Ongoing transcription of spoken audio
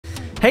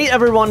Hey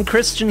everyone,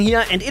 Christian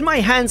here, and in my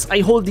hands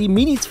I hold the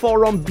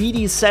MinisForum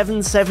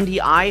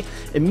BD770i,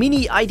 a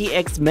mini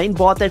IDX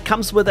mainboard that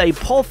comes with a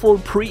powerful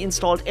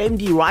pre-installed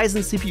AMD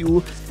Ryzen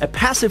CPU, a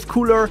passive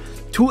cooler,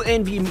 2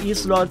 NVMe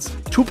slots,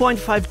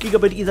 2.5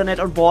 gigabit Ethernet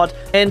on board,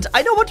 and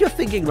I know what you're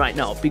thinking right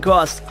now,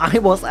 because I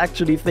was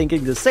actually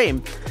thinking the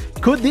same.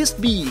 Could this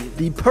be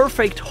the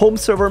perfect home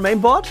server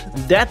mainboard?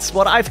 That's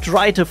what I've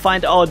tried to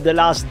find out the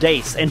last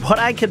days, and what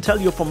I can tell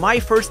you from my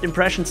first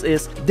impressions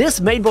is this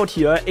mainboard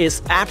here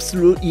is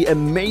absolutely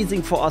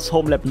amazing for us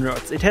home lab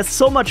nerds. It has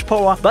so much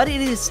power, but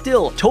it is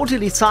still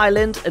totally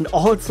silent and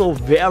also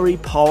very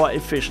power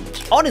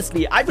efficient.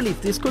 Honestly, I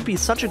believe this could be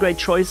such a great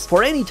choice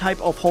for any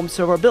type of home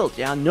server build.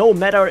 Yeah, no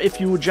matter if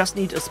you just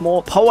need a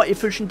small power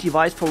efficient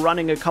device for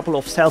running a couple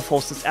of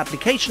self-hosted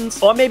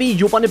applications, or maybe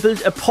you want to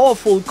build a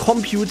powerful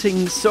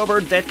computing server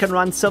that can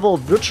run several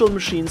virtual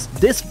machines,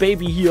 this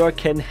baby here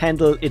can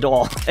handle it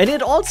all. And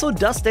it also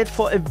does that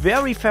for a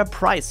very fair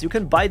price. You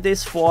can buy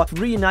this for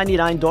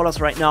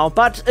 $399 right now,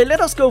 but let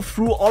us go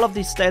through all of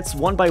these stats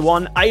one by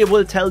one. I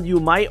will tell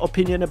you my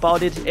opinion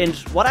about it and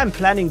what I'm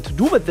planning to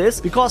do with this,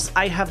 because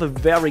I have a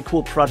very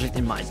cool project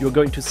in mind. You're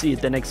going to see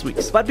it the next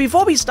weeks. But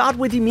before we start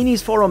with the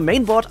MinisForum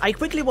mainboard, I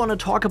quickly want to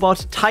talk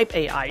about Type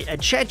AI, a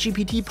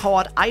ChatGPT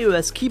powered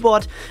iOS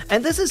keyboard,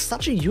 and this is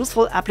such a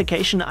useful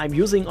application I'm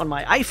using on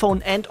my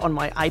iPhone and on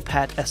my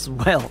iPad as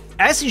well.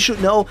 As you should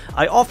know,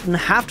 I often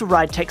have to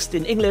write text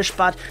in English,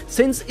 but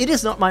since it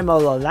is not my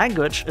mother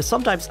language,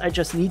 sometimes I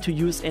just need to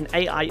use an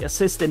AI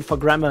assistant for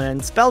grammar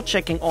and spell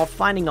checking or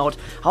finding out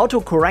how to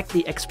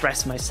correctly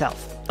express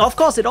myself. Of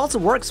course, it also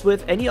works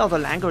with any other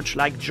language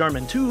like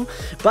German too,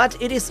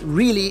 but it is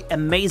really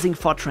amazing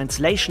for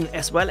translation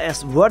as well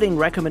as wording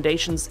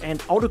recommendations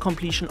and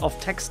auto-completion of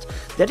text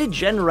that it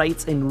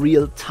generates in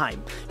real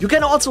time. You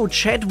can also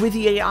chat with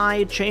the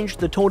AI, change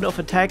the tone of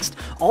a text,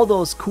 all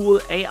those cool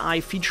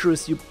AI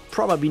features you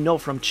probably know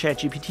from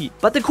ChatGPT.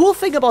 But the cool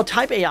thing about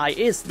Type AI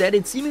is that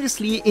it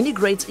seamlessly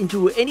integrates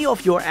into any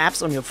of your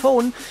apps on your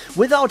phone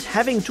without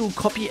having to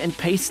copy and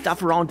paste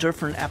stuff around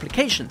different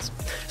applications.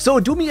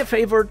 So do me a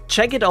favor,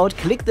 check it out,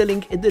 click the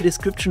link in the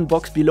description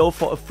box below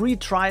for a free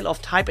trial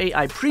of Type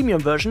AI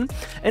premium version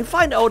and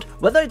find out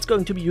whether it's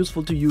going to be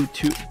useful to you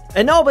too.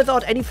 And now,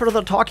 without any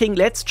further talking,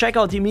 let's check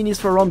out the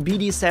MinisForum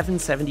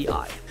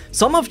BD770i.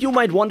 Some of you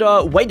might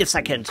wonder, wait a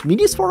second,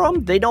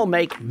 MinisForum, they don't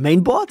make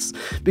mainboards?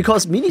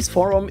 Because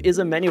MinisForum is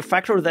a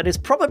manufacturer that is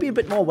probably a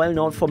bit more well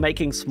known for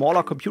making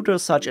smaller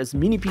computers such as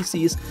mini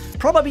PCs,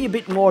 probably a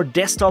bit more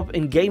desktop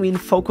and gaming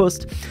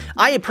focused.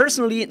 I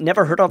personally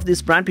never heard of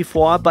this brand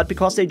before, but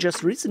because they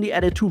just recently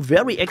added two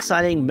very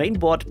exciting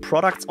mainboard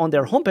products on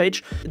their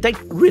homepage, they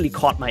really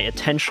caught my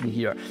attention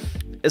here.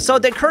 So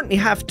they currently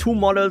have two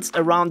models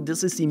around.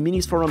 This is the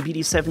MinisForum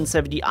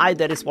BD770i,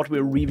 that is what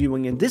we're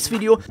reviewing in this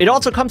video. It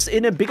also comes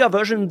in a bigger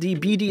version, the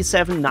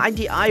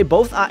BD790i.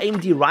 Both are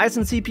AMD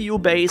Ryzen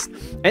CPU based,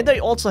 and they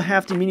also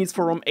have the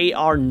MinisForum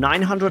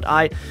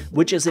AR900i,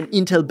 which is an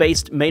Intel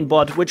based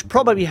mainboard, which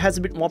probably has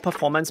a bit more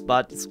performance,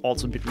 but it's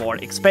also a bit more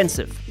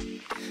expensive.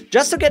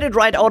 Just to get it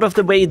right out of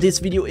the way, this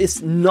video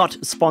is not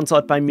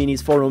sponsored by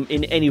MinisForum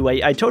in any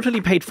way. I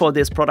totally paid for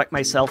this product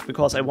myself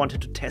because I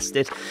wanted to test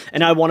it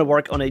and I want to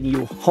work on a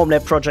new home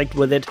lab project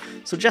with it.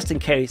 So just in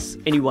case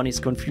anyone is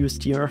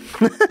confused here.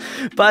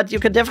 But you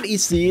can definitely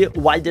see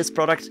why this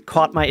product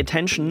caught my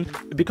attention,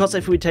 because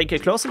if we take a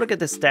closer look at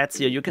the stats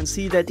here, you can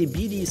see that the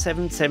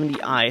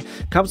BD770i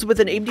comes with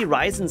an AMD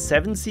Ryzen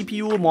 7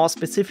 CPU, more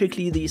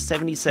specifically the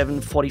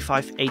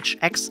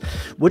 7745HX,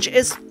 which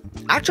is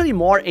actually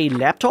more a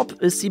laptop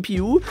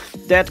CPU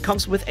that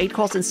comes with 8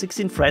 cores and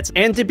 16 threads,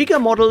 and the bigger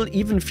model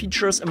even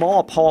features a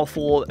more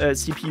powerful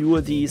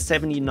CPU, the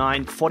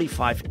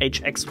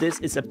 7945HX. This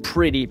is a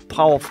pretty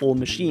powerful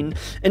machine,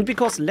 and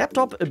because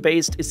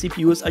laptop-based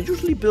CPUs are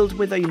usually built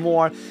with a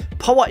more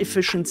power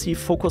efficiency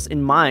focus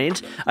in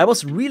mind, I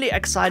was really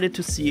excited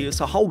to see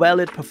how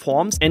well it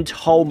performs and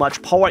how much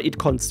power it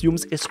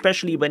consumes,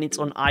 especially when it's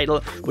on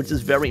idle, which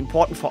is very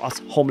important for us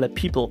home lab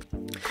people.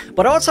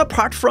 But also,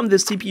 apart from the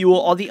CPU,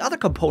 all the other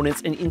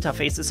components and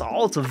interfaces are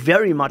also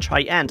very much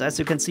high-end. As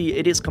you can see,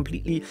 it is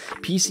completely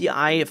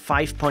PCI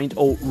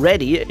 5.0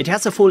 ready. It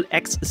has a full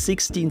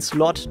X16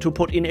 slot to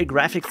put in a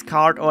graphics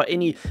card or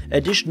any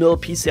additional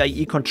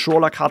PCIe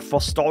controller card for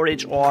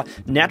storage or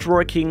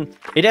networking.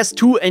 It has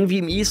 2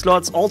 NVMe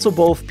slots, also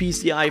both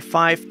PCI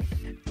 5.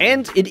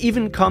 And it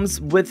even comes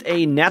with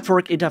a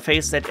network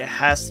interface that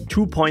has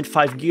 2.5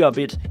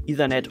 gigabit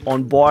Ethernet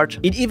on board.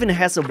 It even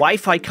has a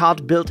Wi-Fi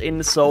card built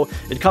in, so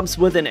it comes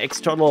with an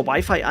external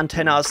Wi-Fi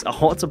antennas,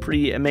 also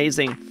pretty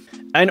amazing.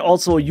 And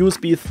also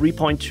USB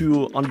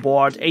 3.2 on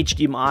board,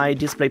 HDMI,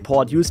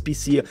 DisplayPort,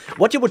 USB-C,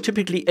 what you would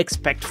typically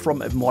expect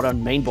from a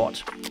modern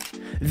mainboard.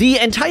 The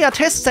entire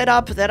test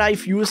setup that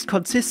I've used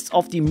consists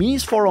of the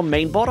MinisForum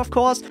mainboard, of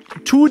course,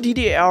 2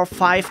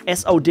 DDR5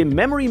 SODIMM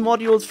memory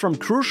modules from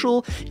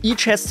Crucial,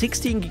 each has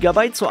 16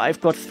 GB, so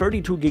I've got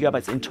 32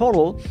 GB in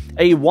total,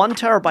 a 1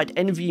 TB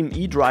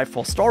NVMe drive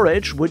for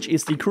storage, which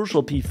is the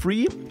Crucial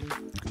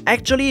P3.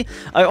 Actually,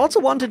 I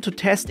also wanted to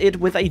test it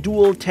with a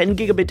dual 10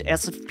 GB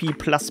SFP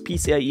plus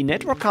PCIe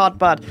network card,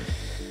 but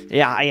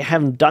yeah, I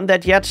haven't done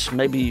that yet.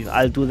 Maybe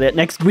I'll do that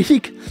next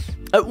week.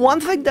 One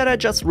thing that I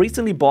just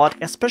recently bought,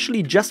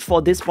 especially just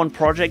for this one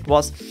project,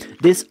 was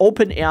this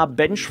open-air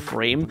bench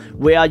frame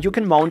where you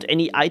can mount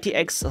any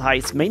ITX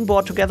size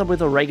mainboard together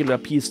with a regular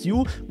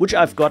PSU, which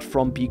I've got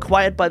from Be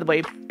Quiet, by the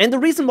way. And the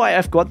reason why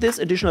I've got this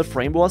additional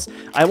frame was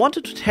I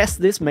wanted to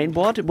test this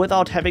mainboard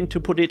without having to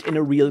put it in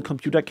a real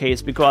computer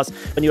case, because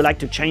when you like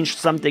to change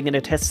something in a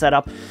test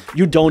setup,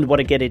 you don't want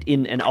to get it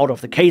in and out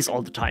of the case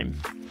all the time.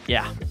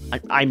 Yeah,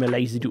 I'm a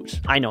lazy dude.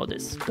 I know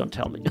this, don't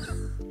tell me.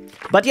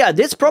 But yeah,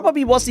 this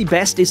probably was the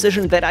best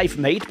decision that I've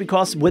made,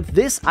 because with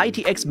this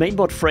ITX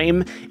mainboard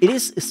frame, it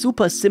is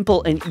super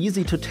simple and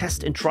easy to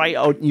test and try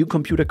out new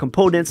computer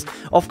components.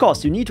 Of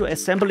course, you need to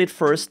assemble it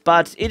first,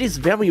 but it is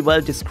very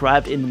well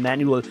described in the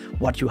manual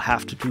what you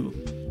have to do.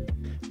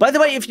 By the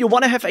way, if you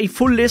want to have a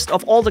full list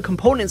of all the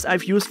components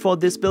I've used for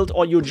this build,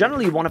 or you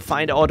generally want to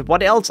find out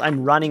what else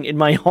I'm running in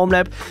my home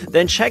lab,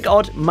 then check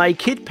out my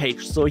kit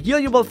page. So here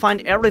you will find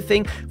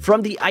everything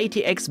from the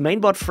ITX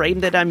mainboard frame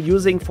that I'm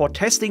using for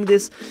testing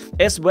this,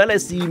 as well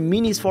as the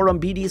MinisForum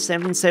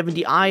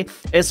BD770i,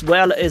 as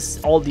well as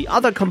all the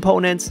other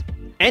components.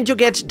 And you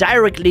get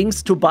direct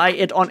links to buy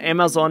it on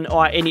Amazon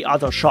or any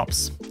other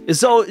shops.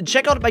 So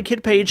check out my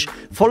kit page,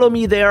 follow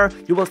me there,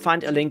 you will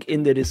find a link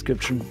in the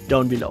description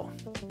down below.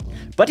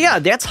 But yeah,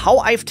 that's how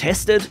I've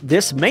tested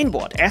this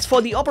mainboard. As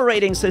for the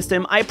operating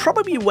system, I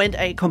probably went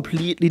a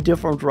completely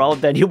different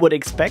route than you would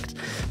expect,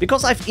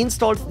 because I've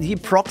installed the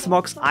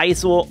Proxmox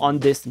ISO on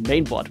this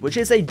mainboard, which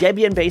is a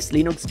Debian-based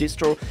Linux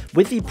distro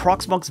with the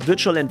Proxmox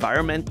virtual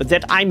environment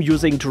that I'm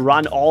using to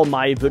run all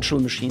my virtual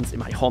machines in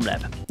my home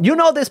lab. You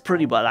know this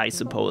pretty well, I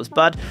suppose,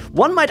 but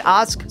one might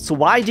ask, so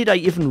why did I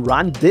even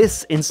run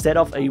this instead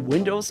of a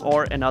Windows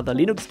or another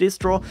Linux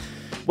distro?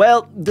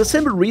 Well, the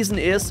simple reason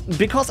is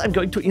because I'm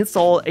going to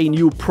install a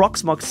new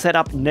Proxmox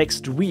setup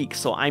next week,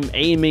 so I'm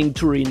aiming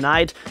to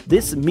reunite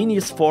this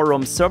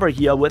MinisForum server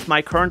here with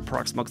my current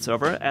Proxmox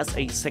server as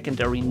a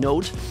secondary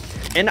node.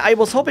 And I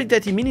was hoping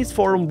that the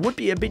MinisForum would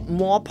be a bit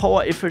more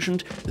power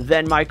efficient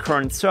than my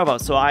current server,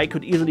 so I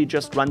could easily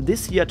just run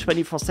this here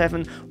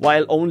 24/7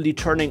 while only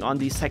turning on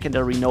the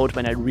secondary node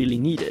when I really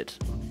need it.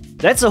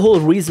 That's the whole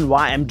reason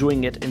why I'm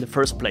doing it in the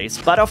first place.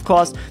 But of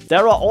course,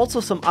 there are also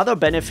some other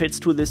benefits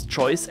to this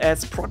choice,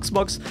 as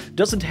Proxmox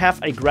doesn't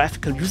have a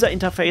graphical user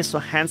interface, so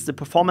hence the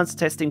performance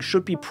testing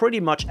should be pretty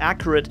much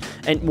accurate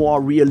and more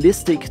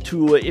realistic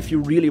to if you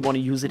really want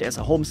to use it as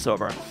a home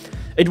server.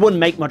 It wouldn't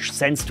make much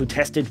sense to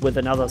test it with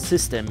another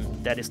system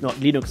that is not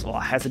Linux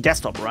or has a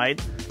desktop, right?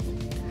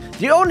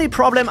 The only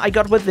problem I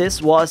got with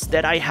this was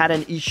that I had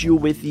an issue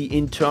with the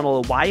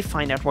internal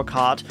Wi-Fi network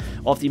card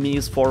of the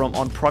MinisForum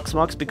on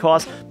Proxmox,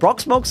 because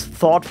Proxmox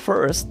thought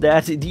first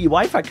that the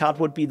Wi-Fi card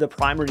would be the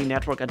primary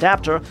network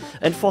adapter,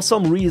 and for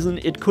some reason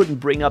it couldn't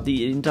bring up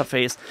the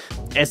interface,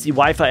 as the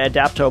Wi-Fi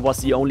adapter was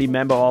the only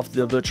member of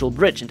the virtual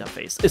bridge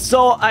interface.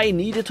 So I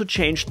needed to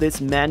change this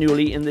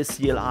manually in the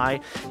CLI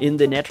in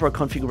the network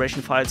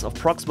configuration files of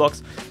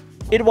Proxmox.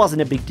 It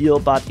wasn't a big deal,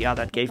 but yeah,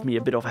 that gave me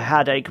a bit of a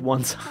headache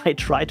once I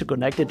tried to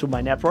connect it to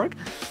my network.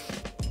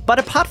 But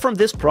apart from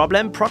this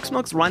problem,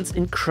 Proxmox runs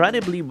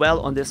incredibly well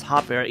on this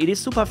hardware. It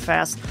is super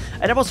fast,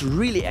 and I was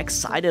really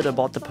excited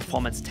about the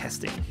performance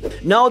testing.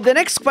 Now, the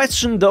next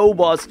question though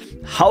was,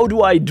 how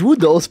do I do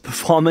those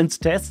performance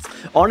tests?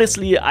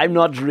 Honestly, I'm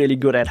not really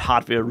good at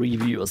hardware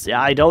reviews.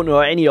 Yeah, I don't know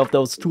any of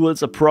those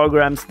tools or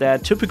programs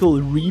that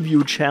typical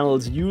review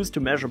channels use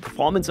to measure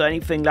performance or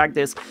anything like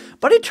this,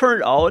 but it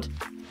turned out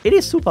it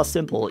is super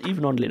simple,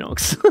 even on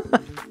Linux.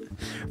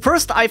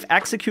 First, I've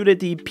executed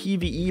the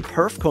PVE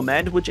perf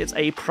command, which is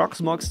a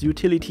Proxmox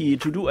utility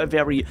to do a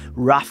very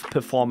rough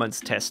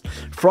performance test.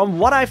 From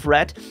what I've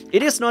read,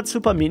 it is not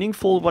super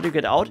meaningful what you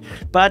get out,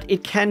 but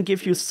it can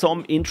give you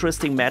some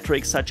interesting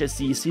metrics such as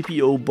the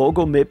CPU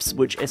BOGO MIPS,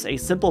 which is a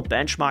simple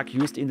benchmark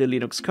used in the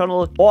Linux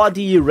kernel, or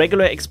the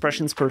regular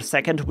expressions per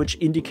second, which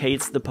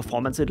indicates the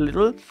performance a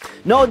little.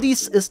 Now,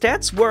 these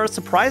stats were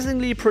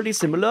surprisingly pretty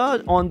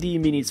similar on the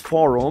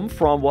MinisForum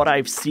from what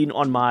I've seen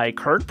on my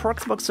current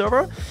Proxmox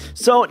server.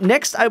 So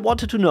next I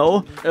wanted to know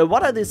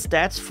what are the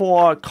stats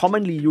for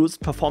commonly used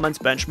performance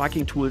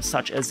benchmarking tools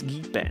such as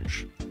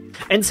Geekbench.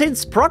 And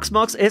since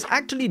Proxmox is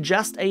actually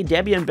just a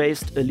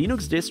Debian-based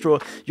Linux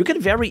distro, you can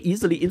very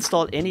easily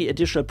install any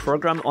additional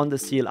program on the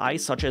CLI,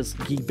 such as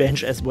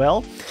Geekbench as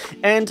well.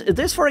 And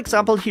this, for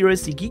example, here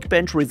is the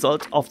Geekbench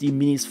result of the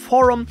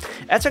MinisForum.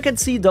 As you can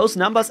see, those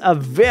numbers are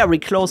very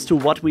close to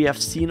what we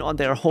have seen on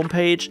their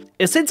homepage.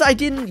 Since I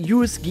didn't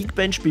use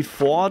Geekbench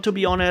before, to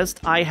be honest,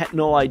 I had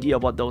no idea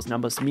what those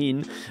numbers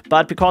mean.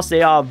 But because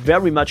they are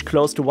very much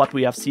close to what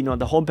we have seen on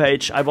the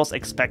homepage, I was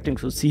expecting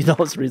to see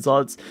those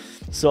results.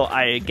 So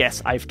I guess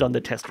I've done the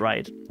test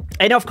right.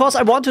 And of course,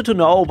 I wanted to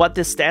know what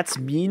the stats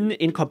mean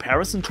in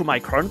comparison to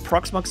my current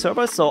Proxmox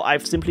server, so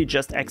I've simply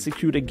just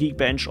executed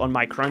Geekbench on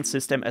my current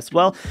system as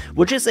well,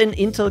 which is an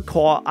Intel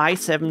Core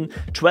i7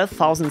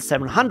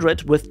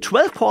 12700 with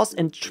 12 cores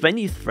and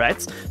 20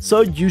 threads,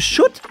 so you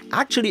should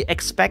actually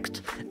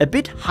expect a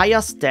bit higher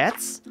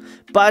stats.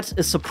 But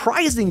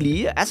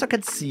surprisingly, as you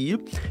can see,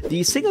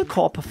 the single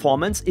core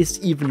performance is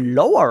even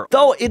lower.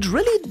 Though it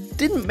really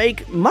didn't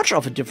make much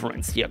of a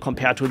difference here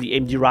compared to the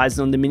AMD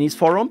Ryzen on the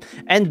MinisForum,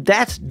 and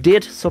that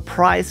did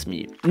surprise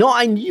me. No,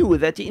 I knew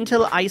that the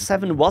Intel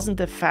i7 wasn't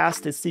the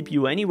fastest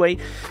CPU anyway,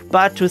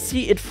 but to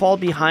see it fall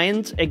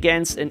behind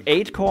against an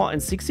 8-core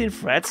and 16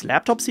 threads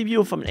laptop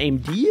CPU from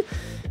AMD,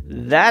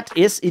 that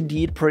is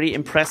indeed pretty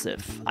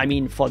impressive. I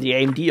mean, for the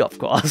AMD, of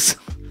course.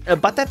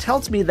 But that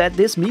tells me that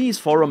this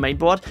MinisForum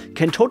mainboard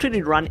can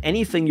totally run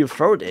anything you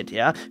throw at it,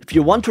 yeah? If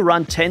you want to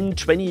run 10,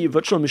 20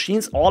 virtual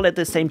machines all at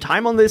the same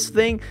time on this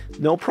thing,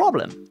 no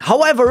problem.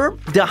 However,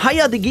 the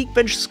higher the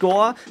Geekbench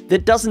score,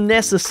 that doesn't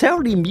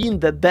necessarily mean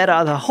the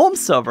better the home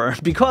server,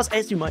 because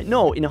as you might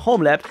know, in a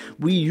home lab,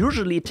 we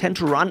usually tend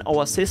to run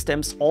our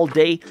systems all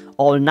day,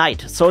 all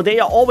night. So they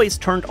are always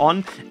turned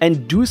on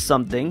and do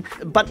something,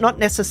 but not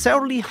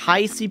necessarily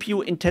high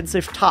CPU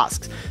intensive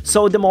tasks.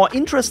 So the more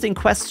interesting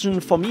question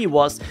for me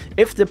was,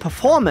 if the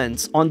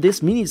performance on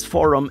this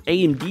MinisForum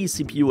AMD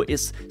CPU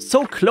is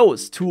so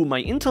close to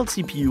my Intel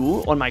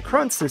CPU on my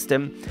current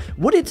system,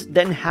 would it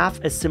then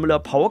have a similar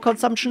power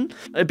consumption?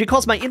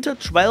 Because my Intel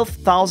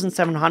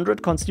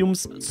 12700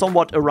 consumes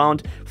somewhat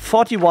around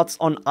 40 watts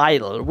on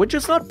idle, which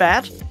is not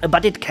bad,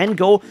 but it can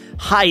go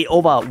high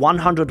over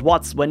 100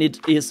 watts when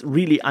it is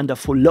really under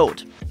full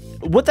load.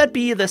 Would that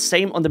be the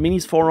same on the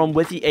MinisForum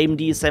with the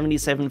AMD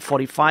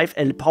 7745,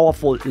 a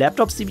powerful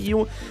laptop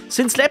CPU?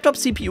 Since laptop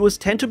CPUs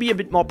tend to be a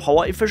bit more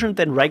power efficient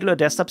than regular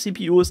desktop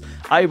CPUs,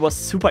 I was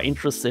super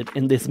interested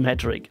in this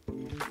metric.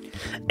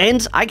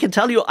 And I can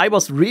tell you, I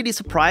was really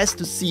surprised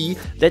to see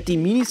that the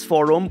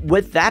MinisForum,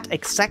 with that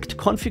exact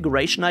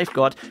configuration I've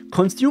got,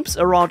 consumes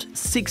around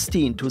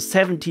 16 to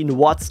 17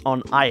 watts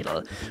on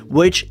idle,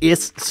 which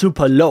is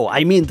super low.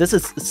 I mean, this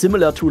is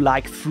similar to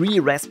like 3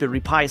 Raspberry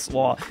Pis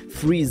or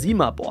 3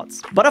 Zima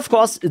boards. But of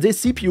course,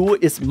 this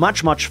CPU is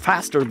much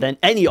faster than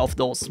any of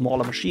those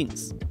smaller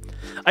machines.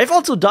 I've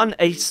also done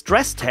a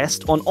stress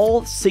test on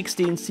all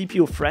 16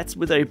 CPU threads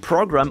with a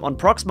program on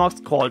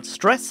Proxmox called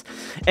Stress,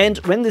 and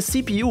when the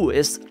CPU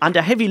is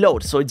under heavy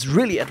load, so it's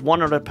really at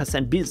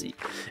 100% busy,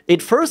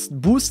 it first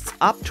boosts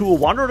up to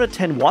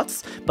 110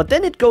 watts, but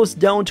then it goes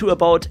down to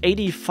about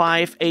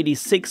 85,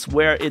 86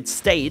 where it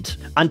stayed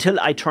until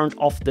I turned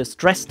off the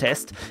stress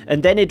test,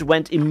 and then it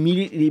went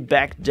immediately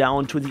back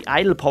down to the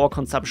idle power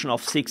consumption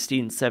of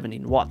 16,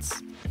 17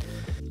 watts.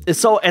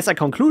 So as a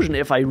conclusion,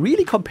 if I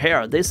really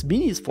compare this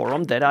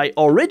MinisForum that I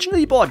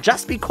originally bought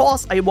just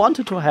because I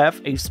wanted to have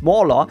a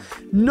smaller,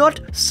 not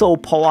so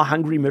power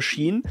hungry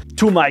machine,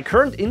 to my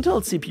current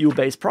Intel CPU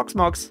based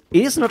Proxmox,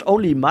 it is not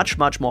only much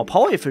more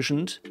power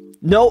efficient,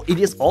 no, it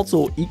is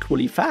also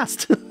equally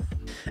fast.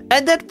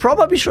 And that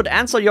probably should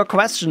answer your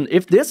question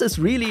if this is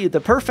really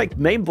the perfect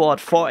mainboard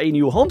for a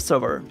new home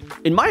server.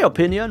 In my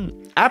opinion,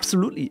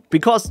 absolutely,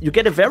 because you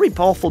get a very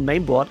powerful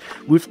mainboard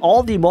with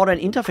all the modern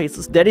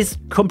interfaces that is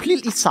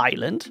completely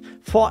silent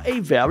for a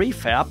very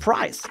fair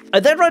price.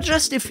 And there are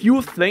just a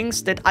few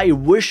things that I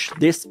wish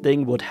this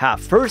thing would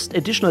have. First,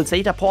 additional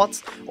SATA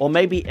ports, or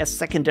maybe a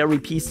secondary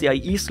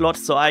PCIe slot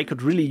so I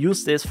could really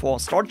use this for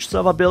storage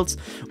server builds,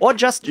 or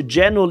just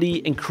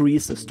generally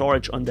increase the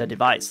storage on the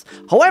device.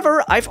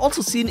 However, I've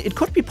also seen it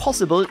could be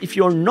possible if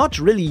you're not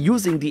really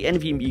using the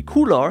NVMe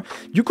cooler,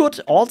 you could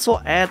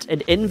also add an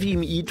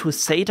NVMe to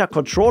SATA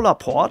controller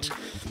port,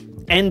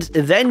 and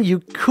then you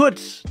could,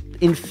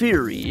 in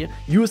theory,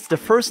 use the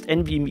first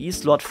NVMe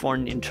slot for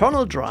an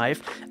internal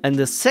drive and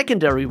the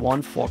secondary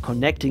one for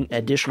connecting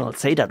additional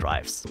SATA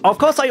drives. Of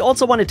course, I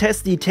also want to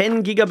test the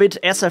 10 gigabit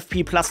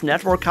SFP plus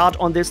network card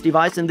on this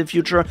device in the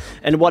future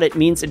and what it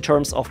means in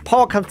terms of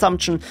power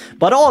consumption,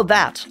 but all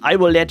that I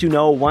will let you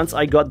know once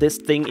I got this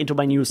thing into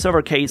my new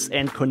server case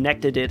and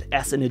connected it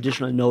as an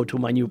additional node to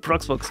my new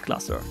Proxmox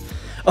cluster.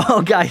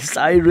 Oh guys,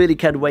 I really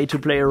can't wait to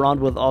play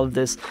around with all of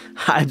this.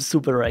 I'm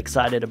super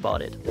excited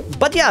about it.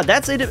 But yeah,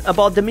 that's it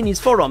about the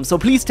MinisForum. So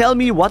please tell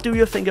me, what do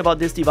you think about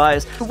this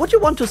device? Would you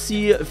want to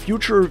see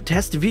future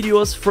test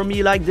videos from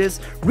me like this?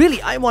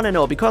 Really, I want to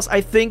know, because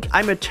I think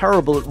I'm a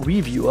terrible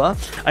reviewer.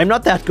 I'm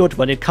not that good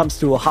when it comes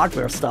to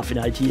hardware stuff in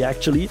IT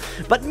actually.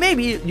 But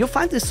maybe you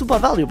find this super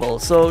valuable,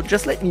 so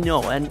just let me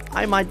know and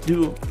I might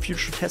do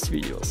future test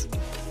videos.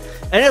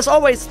 And as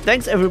always,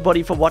 thanks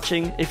everybody for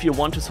watching. If you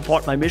want to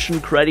support my mission,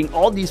 creating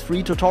all these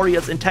free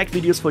tutorials and tech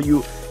videos for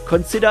you,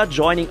 consider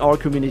joining our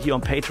community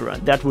on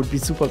Patreon. That would be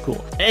super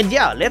cool. And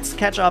yeah, let's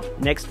catch up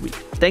next week.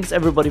 Thanks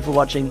everybody for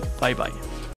watching. Bye bye.